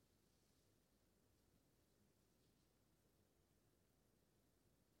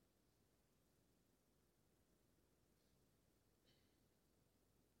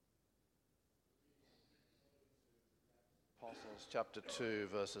Acts chapter 2,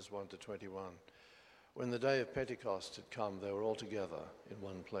 verses 1 to 21. When the day of Pentecost had come, they were all together in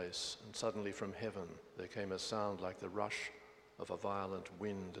one place, and suddenly from heaven there came a sound like the rush of a violent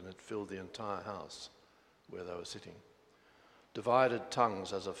wind, and it filled the entire house where they were sitting. Divided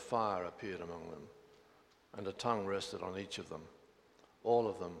tongues as of fire appeared among them, and a tongue rested on each of them. All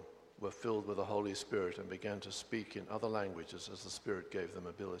of them were filled with the Holy Spirit and began to speak in other languages as the Spirit gave them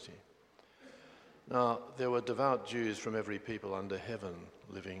ability. Now there were devout Jews from every people under heaven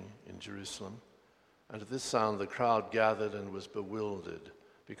living in Jerusalem. And at this sound the crowd gathered and was bewildered,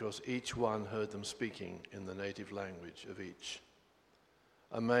 because each one heard them speaking in the native language of each.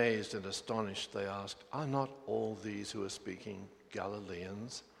 Amazed and astonished, they asked, "Are not all these who are speaking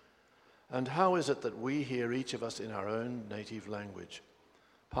Galileans? And how is it that we hear each of us in our own native language?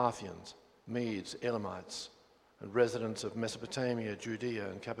 Parthians, Medes, Elamites, and residents of Mesopotamia, Judea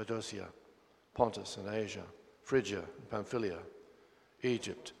and Cappadocia, Pontus and Asia, Phrygia and Pamphylia,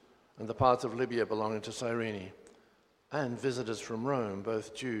 Egypt, and the parts of Libya belonging to Cyrene, and visitors from Rome,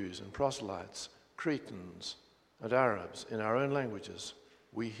 both Jews and proselytes, Cretans and Arabs, in our own languages,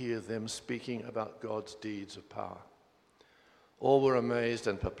 we hear them speaking about God's deeds of power." All were amazed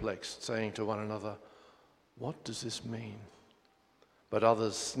and perplexed, saying to one another, "What does this mean?" But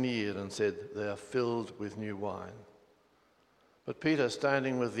others sneered and said, "They are filled with new wine." But Peter,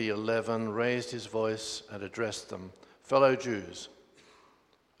 standing with the 11, raised his voice and addressed them, "Fellow Jews,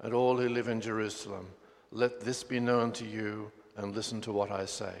 and all who live in Jerusalem, let this be known to you, and listen to what I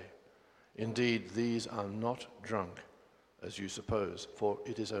say. Indeed, these are not drunk, as you suppose, for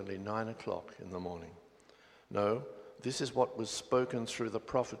it is only 9 o'clock in the morning. No, this is what was spoken through the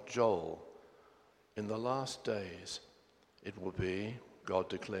prophet Joel. In the last days it will be, God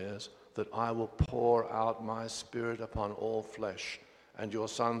declares, that I will pour out my Spirit upon all flesh, and your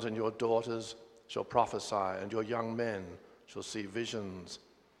sons and your daughters shall prophesy, and your young men shall see visions,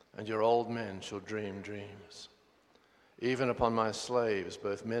 and your old men shall dream dreams. Even upon my slaves,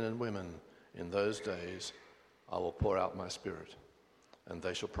 both men and women, in those days I will pour out my Spirit, and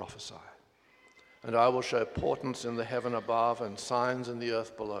they shall prophesy. And I will show portents in the heaven above and signs in the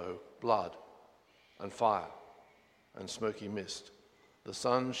earth below, blood and fire and smoky mist. The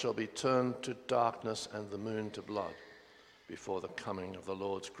sun shall be turned to darkness and the moon to blood before the coming of the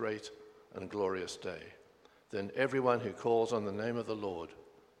Lord's great and glorious day. Then everyone who calls on the name of the Lord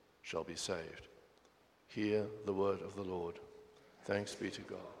shall be saved." Hear the word of the Lord. Thanks be to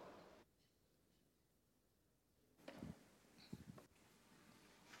God.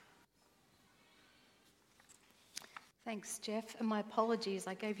 Thanks, Jeff. And my apologies,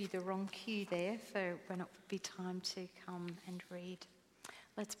 I gave you the wrong cue there for when it would be time to come and read.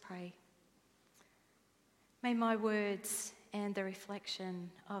 Let's pray. May my words and the reflection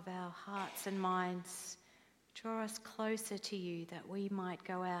of our hearts and minds draw us closer to you, that we might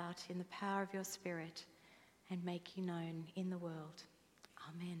go out in the power of your Spirit and make you known in the world.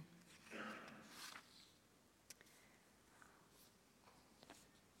 Amen.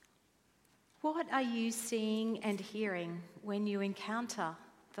 What are you seeing and hearing when you encounter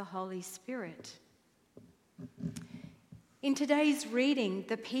the Holy Spirit? In today's reading,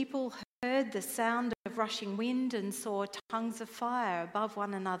 the people heard the sound of rushing wind and saw tongues of fire above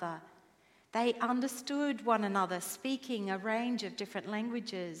one another. They understood one another, speaking a range of different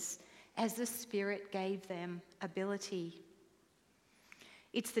languages as the Spirit gave them ability.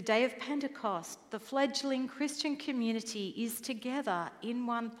 It's the day of Pentecost. The fledgling Christian community is together in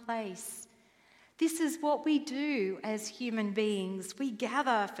one place. This is what we do as human beings. We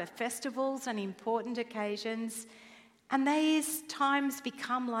gather for festivals and important occasions, and these times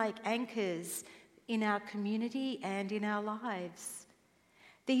become like anchors in our community and in our lives.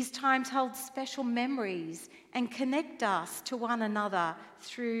 These times hold special memories and connect us to one another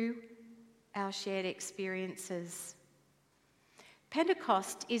through our shared experiences.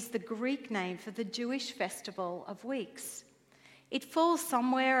 Pentecost is the Greek name for the Jewish festival of weeks. It falls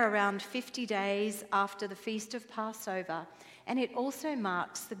somewhere around 50 days after the Feast of Passover, and it also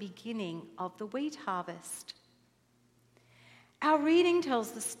marks the beginning of the wheat harvest. Our reading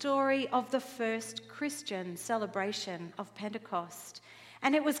tells the story of the first Christian celebration of Pentecost,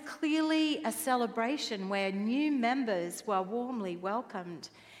 and it was clearly a celebration where new members were warmly welcomed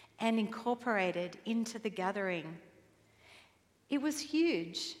and incorporated into the gathering. It was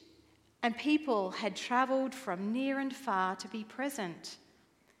huge, and people had travelled from near and far to be present.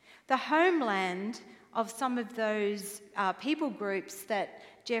 The homeland of some of those people groups that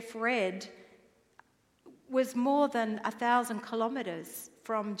Jeff read was more than 1,000 kilometres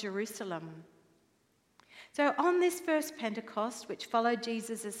from Jerusalem. So on this first Pentecost, which followed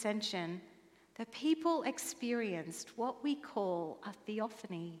Jesus' ascension, the people experienced what we call a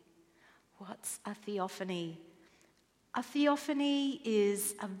theophany. What's a theophany? A theophany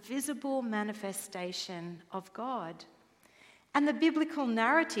is a visible manifestation of God. And the biblical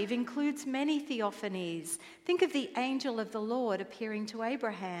narrative includes many theophanies. Think of the angel of the Lord appearing to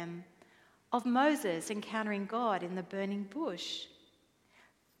Abraham, of Moses encountering God in the burning bush,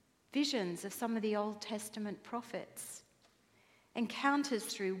 visions of some of the Old Testament prophets, encounters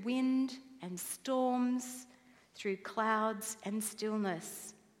through wind and storms, through clouds and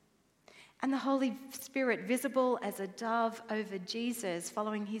stillness, and the Holy Spirit visible as a dove over Jesus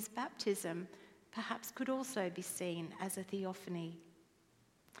following his baptism perhaps could also be seen as a theophany.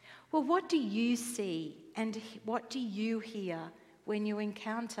 Well, what do you see and what do you hear when you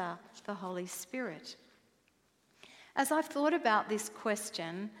encounter the Holy Spirit? As I've thought about this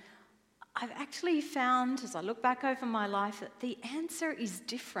question, I've actually found, as I look back over my life, that the answer is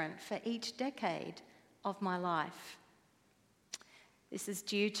different for each decade of my life. This is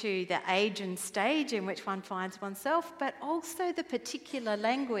due to the age and stage in which one finds oneself, but also the particular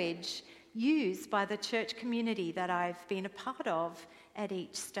language used by the church community that I've been a part of at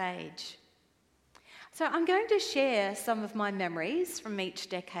each stage. So I'm going to share some of my memories from each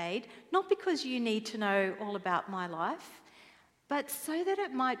decade, not because you need to know all about my life, but so that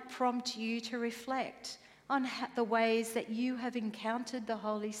it might prompt you to reflect on the ways that you have encountered the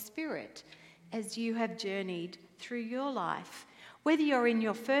Holy Spirit as you have journeyed through your life, whether you're in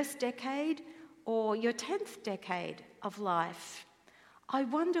your first decade or your 10th decade of life. I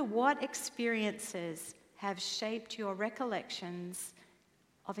wonder what experiences have shaped your recollections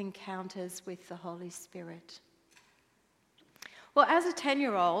of encounters with the Holy Spirit. Well, as a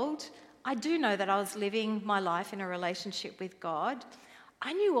 10-year-old, I do know that I was living my life in a relationship with God.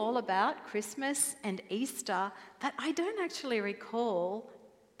 I knew all about Christmas and Easter, but I don't actually recall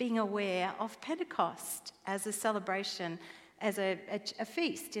being aware of Pentecost as a celebration, as a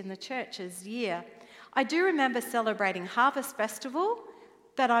feast in the church's year. I do remember celebrating Harvest Festival,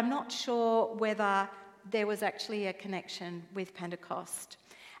 but I'm not sure whether there was actually a connection with Pentecost.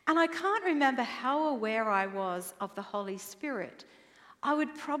 And I can't remember how aware I was of the Holy Spirit. I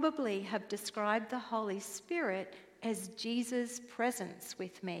would probably have described the Holy Spirit as Jesus' presence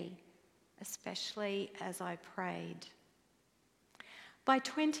with me, especially as I prayed. By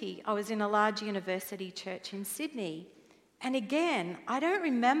 20, I was in a large university church in Sydney. And again, I don't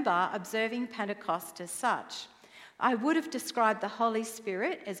remember observing Pentecost as such. I would have described the Holy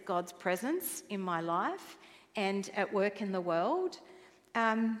Spirit as God's presence in my life and at work in the world,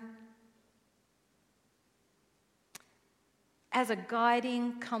 as a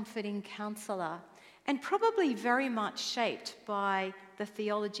guiding, comforting counsellor, and probably very much shaped by the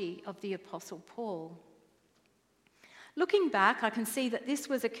theology of the Apostle Paul. Looking back, I can see that this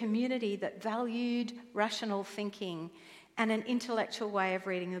was a community that valued rational thinking and an intellectual way of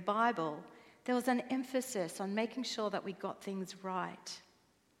reading the Bible. There was an emphasis on making sure that we got things right.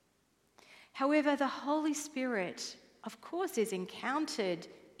 However, the Holy Spirit, of course, is encountered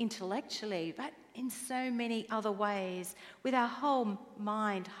intellectually, but in so many other ways, with our whole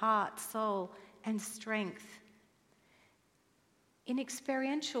mind, heart, soul, and strength. In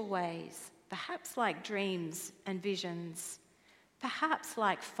experiential ways, perhaps like dreams and visions, perhaps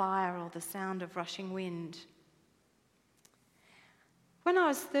like fire or the sound of rushing wind. When I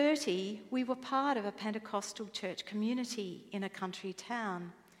was 30, we were part of a Pentecostal church community in a country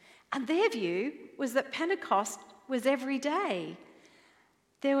town, and their view was that Pentecost was every day.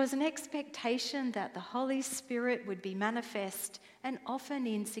 There was an expectation that the Holy Spirit would be manifest, and often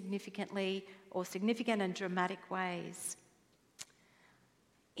in significant and dramatic ways.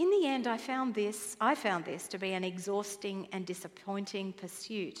 In the end, I found this to be an exhausting and disappointing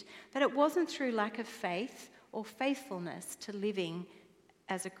pursuit, but it wasn't through lack of faith or faithfulness to living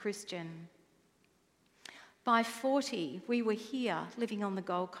as a Christian. By 40, we were here living on the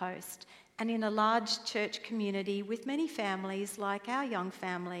Gold Coast and in a large church community with many families like our young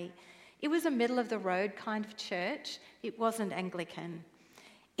family. It was a middle-of-the-road kind of church. It wasn't Anglican.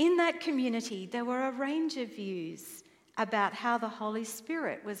 In that community, there were a range of views about how the Holy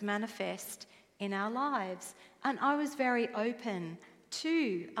Spirit was manifest in our lives, and I was very open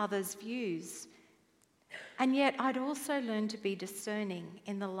to others' views. And yet I'd also learned to be discerning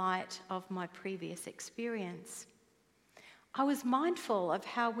in the light of my previous experience. I was mindful of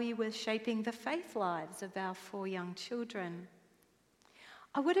how we were shaping the faith lives of our 4 young children.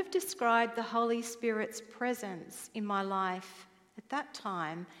 I would have described the Holy Spirit's presence in my life at that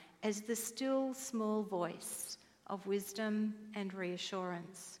time as the still small voice of wisdom and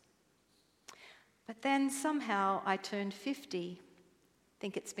reassurance. But then somehow I turned 50.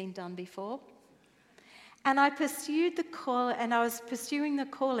 Think it's been done before? And I pursued the call, and I was pursuing the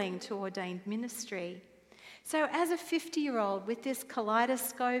calling to ordained ministry. So as a 50-year-old with this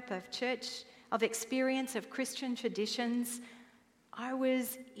kaleidoscope of church, of experience, of Christian traditions, I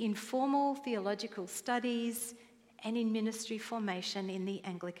was in formal theological studies and in ministry formation in the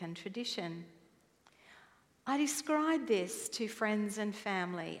Anglican tradition. I describe this to friends and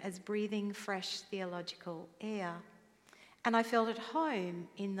family as breathing fresh theological air, and I felt at home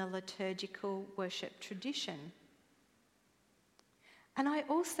in the liturgical worship tradition. And I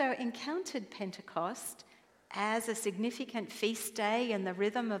also encountered Pentecost as a significant feast day in the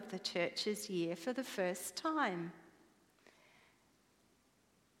rhythm of the church's year for the first time.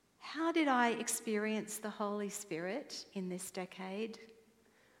 How did I experience the Holy Spirit in this decade?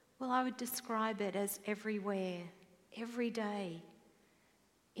 Well, I would describe it as everywhere, every day.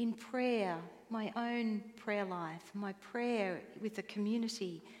 In prayer, my own prayer life, my prayer with the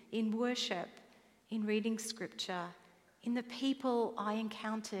community, in worship, in reading scripture, in the people I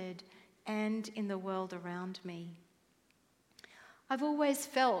encountered, and in the world around me. I've always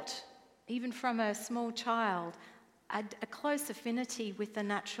felt, even from a small child, a close affinity with the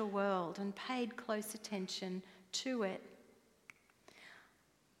natural world and paid close attention to it.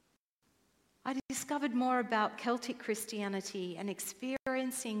 I discovered more about Celtic Christianity and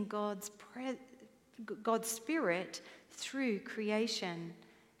experiencing God's Spirit through creation.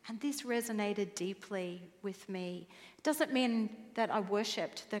 And this resonated deeply with me. It doesn't mean that I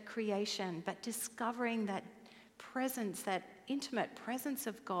worshipped the creation, but discovering that presence, that intimate presence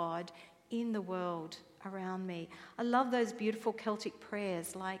of God in the world around me. I love those beautiful Celtic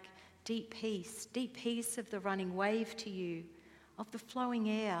prayers like deep peace of the running wave to you, of the flowing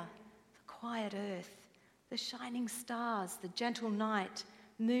air, the quiet earth, the shining stars, the gentle night,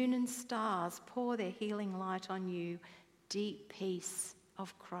 moon and stars pour their healing light on you, deep peace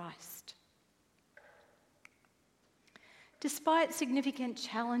of Christ. Despite significant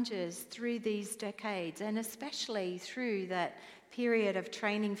challenges through these decades, and especially through that period of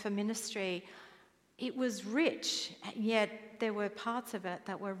training for ministry, it was rich, yet there were parts of it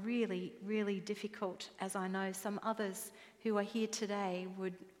that were really, really difficult, as I know some others who are here today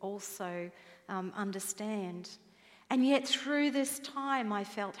would also understand. And yet through this time I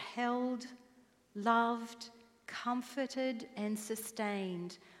felt held, loved, comforted and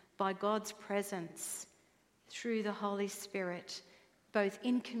sustained by God's presence through the Holy Spirit, both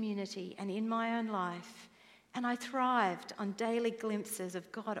in community and in my own life. And I thrived on daily glimpses of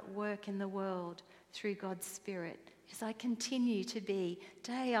God at work in the world through God's Spirit as I continue to be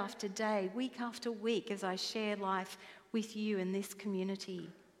day after day, week after week, as I share life with you in this community.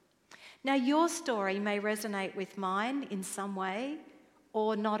 Now, your story may resonate with mine in some way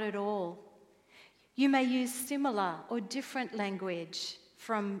or not at all. You may use similar or different language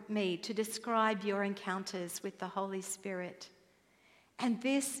from me to describe your encounters with the Holy Spirit. And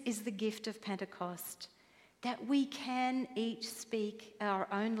this is the gift of Pentecost, that we can each speak our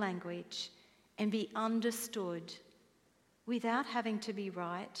own language and be understood without having to be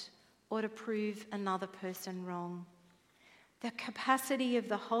right or to prove another person wrong. The capacity of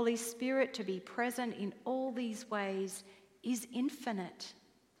the Holy Spirit to be present in all these ways is infinite,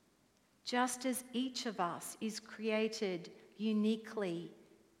 just as each of us is created uniquely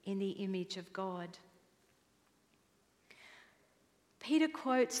in the image of God. Peter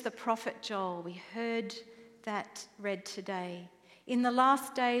quotes the prophet Joel. We heard that read today. In the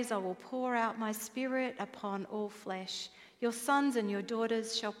last days I will pour out my Spirit upon all flesh. Your sons and your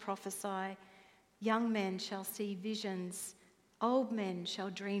daughters shall prophesy. Young men shall see visions. Old men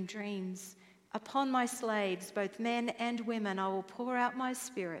shall dream dreams. Upon my slaves, both men and women, I will pour out my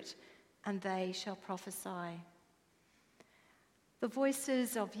Spirit, and they shall prophesy. The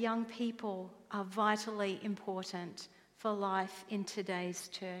voices of young people are vitally important for life in today's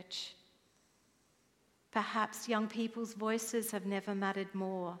church. Perhaps young people's voices have never mattered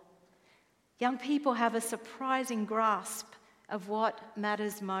more. Young people have a surprising grasp of what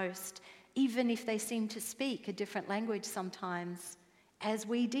matters most, even if they seem to speak a different language sometimes, as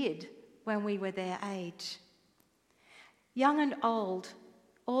we did when we were their age. Young and old,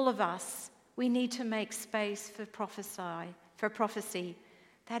 all of us, we need to make space for prophecy,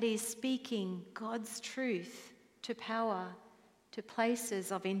 that is, speaking God's truth to power, to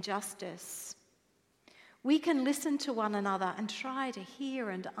places of injustice. We can listen to one another and try to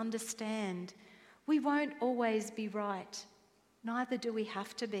hear and understand. We won't always be right, neither do we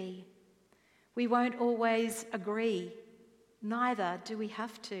have to be. We won't always agree, neither do we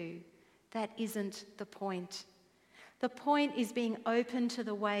have to. That isn't the point. The point is being open to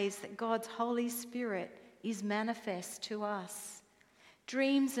the ways that God's Holy Spirit is manifest to us,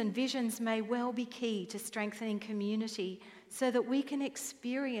 Dreams and visions may well be key to strengthening community so that we can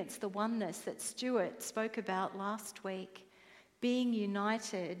experience the oneness that Stuart spoke about last week, being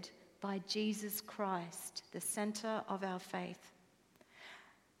united by Jesus Christ, the centre of our faith.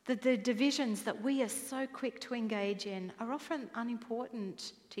 The divisions that we are so quick to engage in are often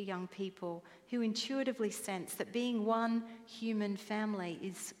unimportant to young people who intuitively sense that being one human family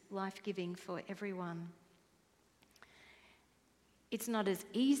is life-giving for everyone. It's not as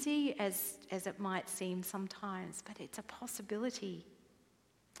easy as it might seem sometimes, but it's a possibility.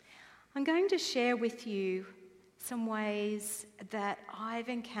 I'm going to share with you some ways that I've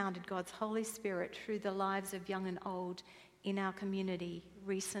encountered God's Holy Spirit through the lives of young and old in our community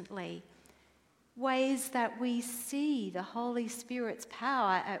recently. Ways that we see the Holy Spirit's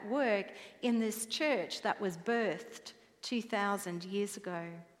power at work in this church that was birthed 2,000 years ago.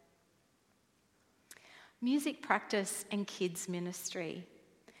 Music practice and kids ministry.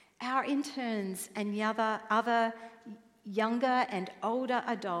 Our interns and other younger and older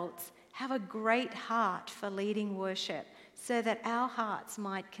adults have a great heart for leading worship so that our hearts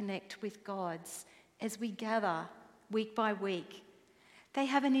might connect with God's as we gather week by week. They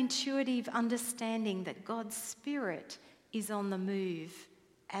have an intuitive understanding that God's Spirit is on the move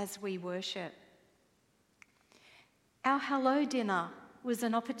as we worship. Our Hello Dinner was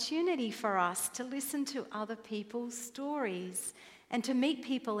an opportunity for us to listen to other people's stories and to meet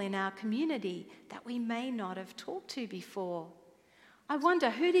people in our community that we may not have talked to before. I wonder,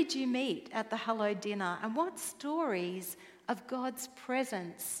 who did you meet at the Hello Dinner and what stories of God's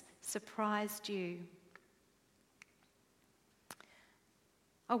presence surprised you?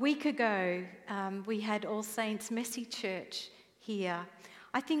 A week ago, we had All Saints Messy Church here.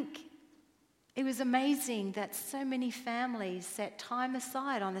 I think it was amazing that so many families set time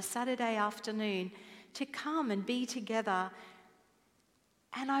aside on a Saturday afternoon to come and be together.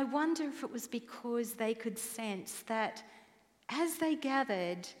 And I wonder if it was because they could sense that as they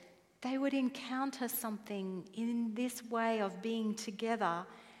gathered, they would encounter something in this way of being together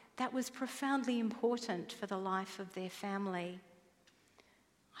that was profoundly important for the life of their family.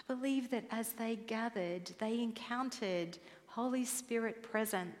 I believe that as they gathered, they encountered Holy Spirit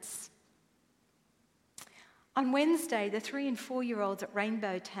presence. On Wednesday, the 3 and 4-year-olds at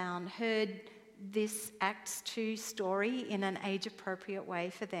Rainbow Town heard this Acts 2 story in an age-appropriate way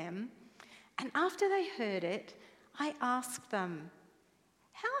for them. And after they heard it, I asked them,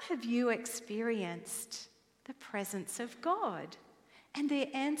 "How have you experienced the presence of God?" And their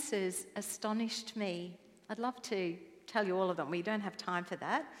answers astonished me. I'd love to tell you all of them. We don't have time for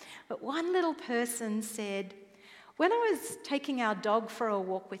that. But one little person said, "When I was taking our dog for a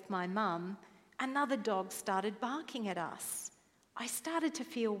walk with my mum, another dog started barking at us. I started to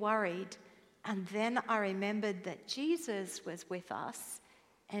feel worried, and then I remembered that Jesus was with us,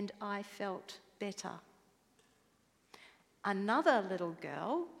 and I felt better." Another little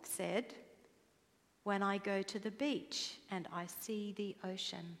girl said, "When I go to the beach and I see the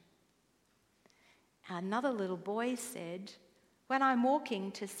ocean." Another little boy said, "When I'm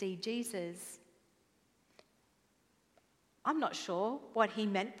walking to see Jesus." I'm not sure what he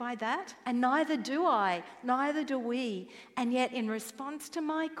meant by that, and neither do I, neither do we. And yet, in response to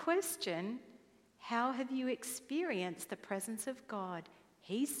my question, "How have you experienced the presence of God?"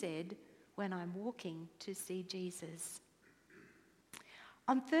 he said, "When I'm walking to see Jesus."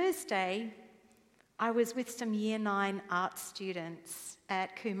 On Thursday, I was with some Year 9 art students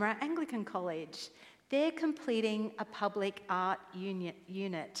at Coomera Anglican College. They're completing a public art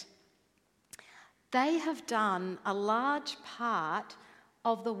unit. They have done a large part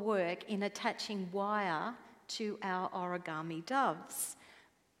of the work in attaching wire to our origami doves.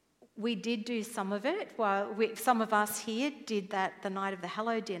 We did do some of it. Some of us here did that the night of the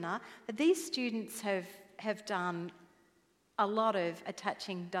Hello Dinner. But these students have done a lot of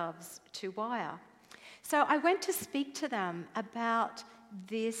attaching doves to wire. So I went to speak to them about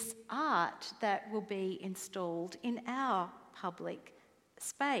this art that will be installed in our public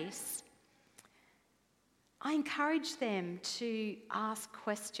space. I encourage them to ask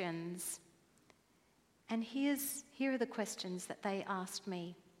questions. And here are the questions that they asked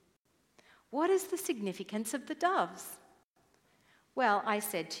me. What is the significance of the doves? Well, I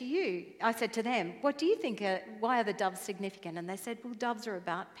said to them, what do you think, why are the doves significant? And they said, well, doves are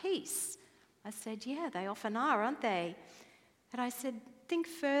about peace. I said, yeah, they often are, aren't they? And I said, think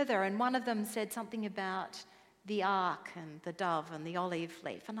further. And one of them said something about the ark and the dove and the olive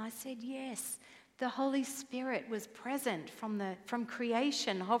leaf. And I said, yes, the Holy Spirit was present from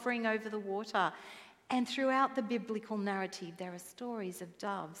creation, hovering over the water. And throughout the biblical narrative, there are stories of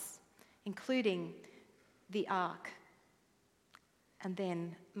doves, including the ark. and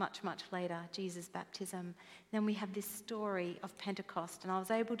then much, much later, Jesus' baptism. Then we have this story of Pentecost, and I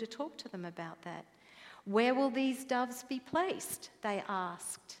was able to talk to them about that. Where will these doves be placed? They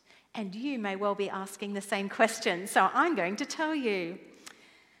asked. And you may well be asking the same question, so I'm going to tell you.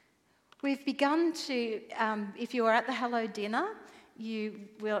 We've begun to, if you were at the Hello Dinner, you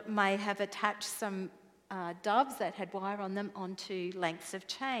may have attached some doves that had wire on them onto lengths of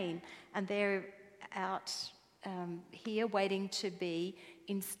chain, and they're out here waiting to be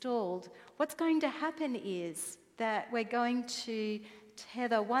installed. What's going to happen is that we're going to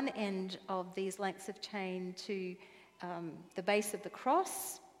tether one end of these lengths of chain to the base of the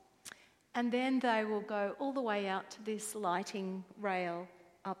cross, and then they will go all the way out to this lighting rail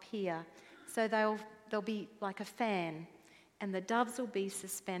up here. So they'll be like a fan, and the doves will be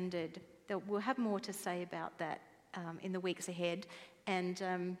suspended. We'll have more to say about that in the weeks ahead.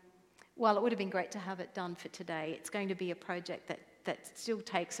 And while it would have been great to have it done for today, it's going to be a project that still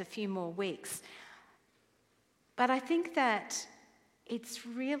takes a few more weeks. But I think that it's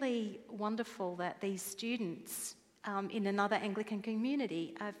really wonderful that these students in another Anglican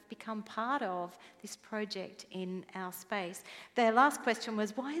community have become part of this project in our space. Their last question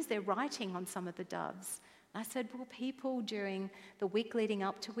was, why is there writing on some of the doves? I said, well, people during the week leading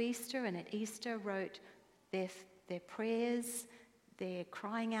up to Easter and at Easter wrote their prayers, their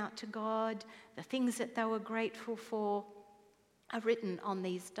crying out to God, the things that they were grateful for are written on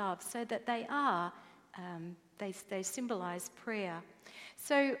these doves so that they are, they symbolise prayer.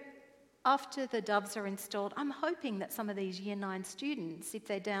 So after the doves are installed, I'm hoping that some of these Year 9 students, if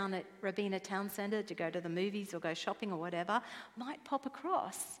they're down at Robina Town Centre to go to the movies or go shopping or whatever, might pop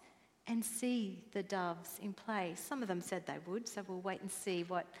across and see the doves in place. Some of them said they would, so we'll wait and see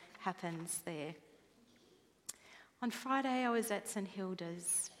what happens there. On Friday, I was at St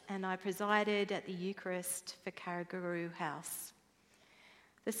Hilda's and I presided at the Eucharist for Karaguru House.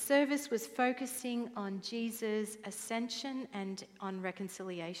 The service was focusing on Jesus' ascension and on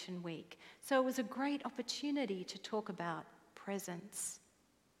Reconciliation Week. So it was a great opportunity to talk about presence.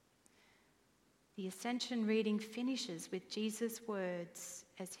 The Ascension reading finishes with Jesus' words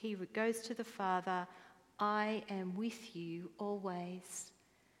as he goes to the Father, I am with you always.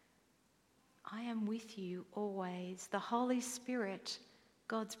 I am with you always. The Holy Spirit,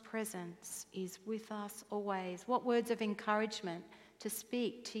 God's presence, is with us always. What words of encouragement to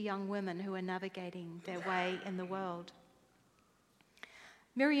speak to young women who are navigating their way in the world.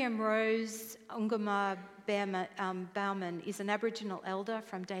 Miriam Rose Ungama Bauman is an Aboriginal elder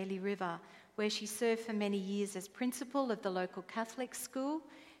from Daly River, where she served for many years as principal of the local Catholic school,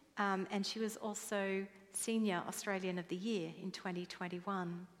 and she was also Senior Australian of the Year in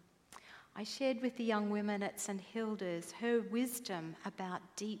 2021. I shared with the young women at St Hilda's her wisdom about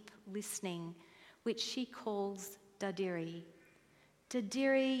deep listening, which she calls Dadiri.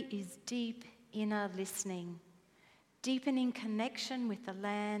 Dadiri is deep inner listening, deepening connection with the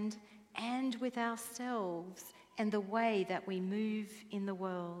land and with ourselves and the way that we move in the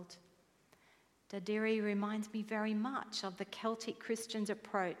world. Dadiri reminds me very much of the Celtic Christians'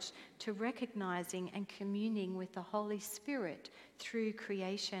 approach to recognising and communing with the Holy Spirit through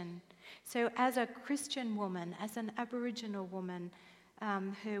creation. So as a Christian woman, as an Aboriginal woman,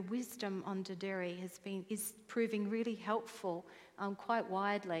 her wisdom on Dadiri is proving really helpful quite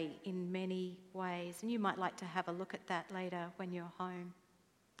widely in many ways. And you might like to have a look at that later when you're home.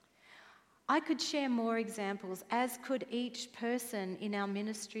 I could share more examples, as could each person in our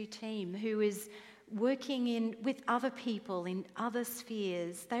ministry team who is working with other people in other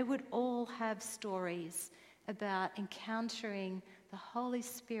spheres. They would all have stories about encountering the Holy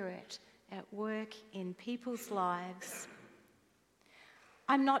Spirit at work in people's lives.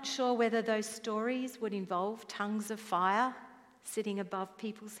 I'm not sure whether those stories would involve tongues of fire sitting above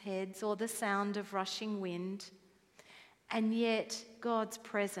people's heads or the sound of rushing wind. And yet, God's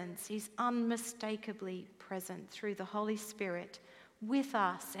presence is unmistakably present through the Holy Spirit with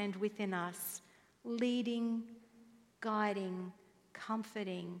us and within us, leading, guiding,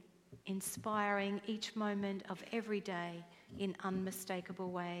 comforting, inspiring each moment of every day in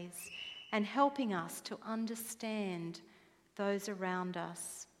unmistakable ways, and helping us to understand those around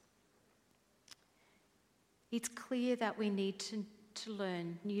us. It's clear that we need to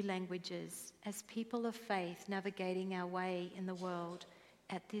learn new languages as people of faith navigating our way in the world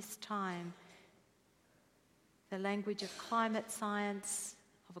at this time. The language of climate science,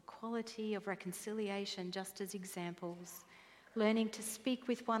 of equality, of reconciliation, just as examples. Learning to speak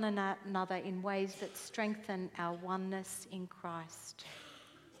with one another in ways that strengthen our oneness in Christ.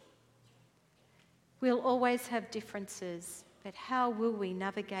 We'll always have differences, but how will we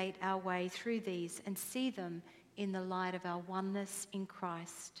navigate our way through these and see them in the light of our oneness in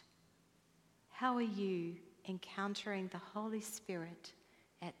Christ. How are you encountering the Holy Spirit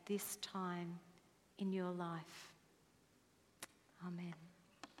at this time in your life? Amen.